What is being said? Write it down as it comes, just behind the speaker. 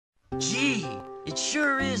Gee, it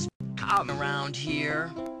sure is around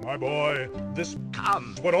here. My boy, this is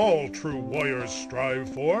what all true warriors strive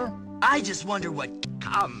for. I just wonder what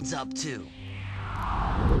comes up to.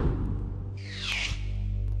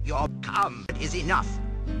 Your is enough.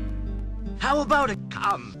 How about a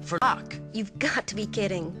for luck? You've got to be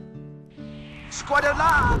kidding.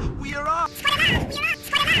 Squadala, we are off.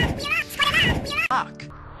 Luck.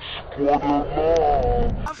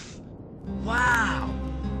 Wow,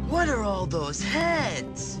 what are all those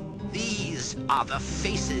heads? These are the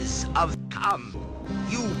faces of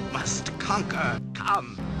You must conquer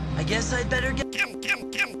I guess I'd better get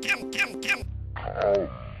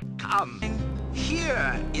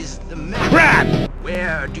Here is the map.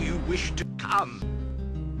 Where do you wish to come?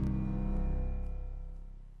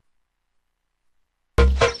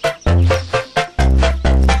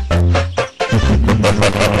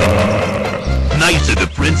 Nice of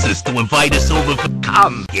the princess to invite us over for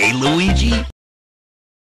Hey, Luigi?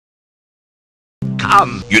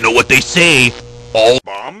 You know what they say, all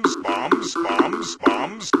Bombs, bombs,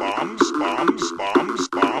 bombs, bombs, bombs, bombs, bombs, bombs,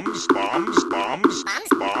 bombs, bombs,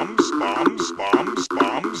 bombs, bombs, bombs,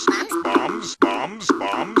 bombs, bombs, bombs,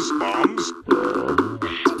 bombs, bombs.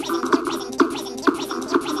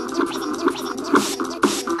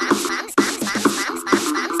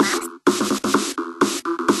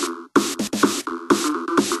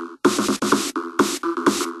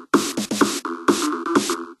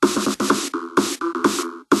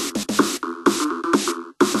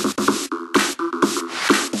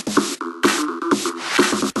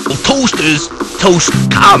 toasters toast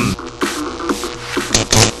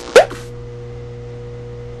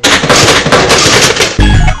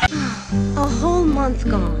A whole month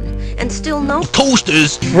gone, and still no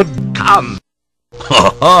toasters would come.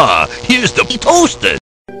 Ha ha! Here's the toaster.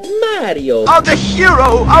 Mario! The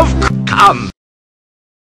hero of